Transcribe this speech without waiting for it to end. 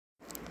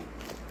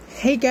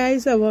Hey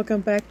guys,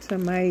 welcome back to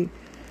my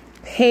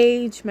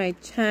page, my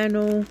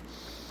channel,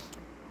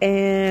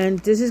 and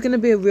this is gonna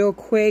be a real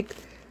quick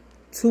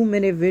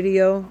 2-minute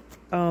video.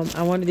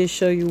 I wanted to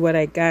show you what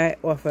I got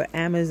off of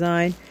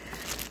Amazon.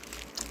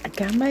 I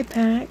got my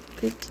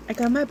package.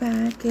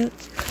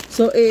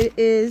 So it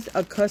is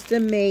a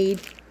custom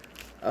made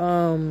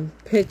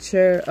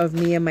picture of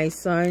me and my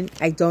son.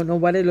 I don't know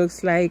what it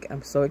looks like.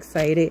 I'm so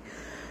excited.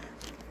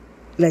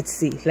 Let's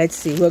see.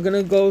 We're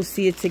gonna go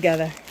see it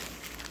together.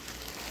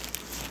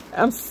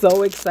 I'm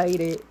so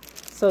excited.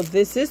 So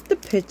this is the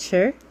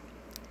picture.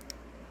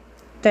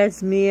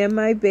 That's me and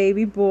my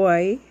baby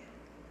boy.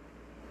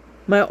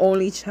 My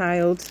only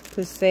child,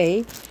 per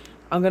se.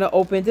 I'm going to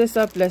open this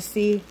up. Let's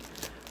see.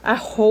 I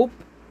hope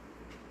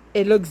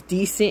it looks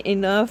decent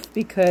enough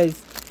because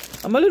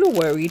I'm a little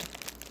worried.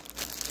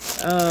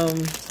 All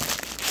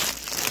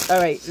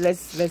right,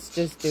 let's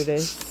just do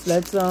this.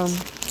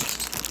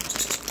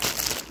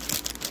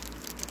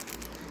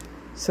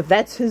 So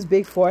that's his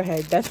big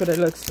forehead. That's what it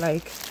looks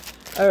like.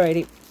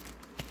 Alrighty,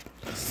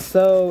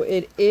 so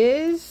it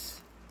is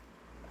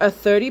a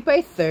 30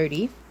 by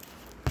 30.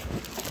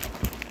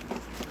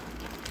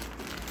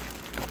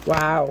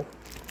 Wow.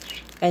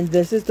 And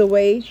this is the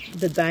way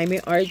the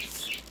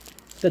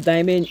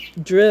diamond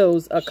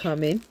drills are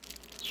coming.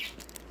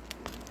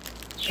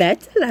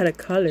 That's a lot of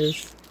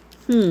colors.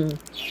 And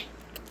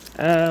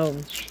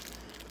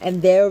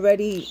they're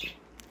already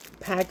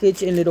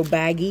packaged in little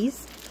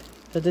baggies.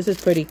 So this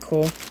is pretty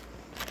cool.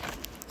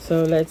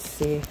 So let's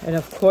see. And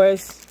of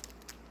course,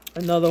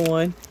 another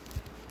one.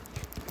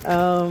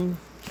 The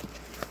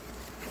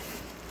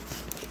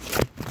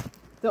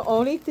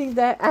only thing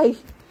that I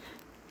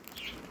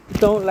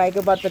don't like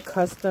about the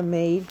custom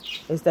made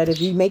is that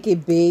if you make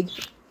it big,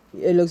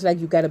 it looks like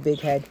you got a big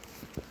head.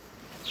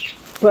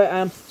 But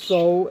I'm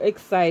so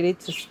excited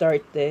to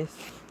start this.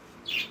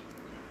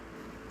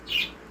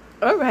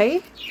 All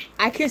right.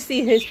 I can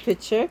see his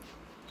picture.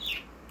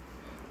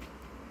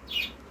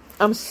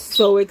 I'm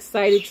so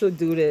excited to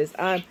do this.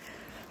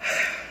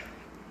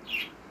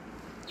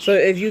 So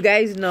if you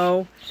guys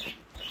know,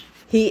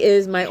 he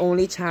is my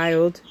only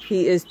child.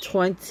 He is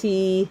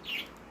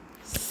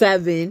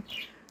 27.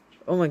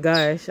 Oh my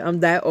gosh,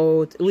 I'm that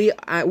old. We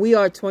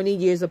are 20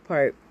 years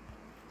apart.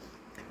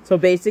 So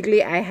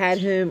basically, I had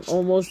him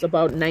almost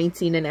about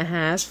 19 and a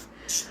half.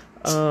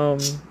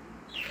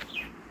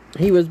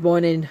 He was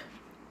born in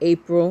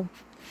April.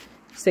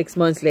 6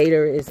 months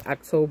later is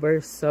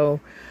October. So...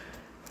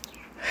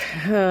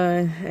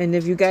 and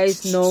if you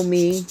guys know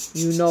me,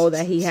 you know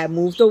that he had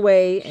moved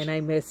away and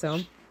I miss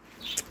him.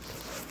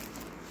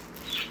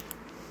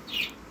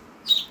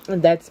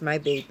 And that's my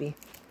baby.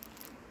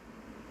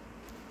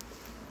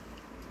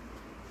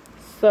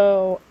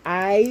 So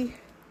I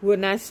will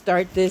not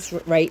start this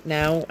right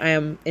now. I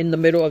am in the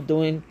middle of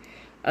doing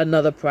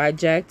another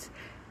project,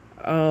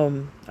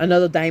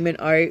 another diamond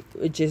art,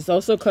 which is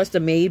also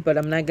custom made, but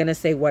I'm not gonna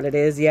say what it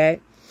is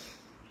yet.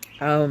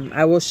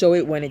 I will show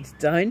it when it's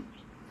done.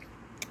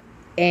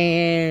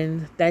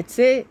 And that's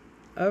it.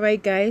 All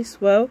right, guys.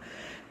 Well,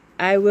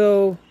 I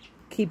will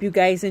keep you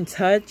guys in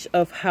touch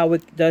of how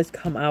it does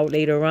come out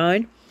later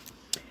on.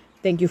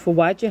 Thank you for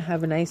watching.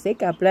 Have a nice day.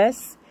 God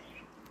bless.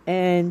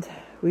 And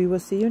we will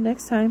see you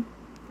next time.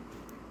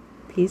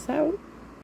 Peace out.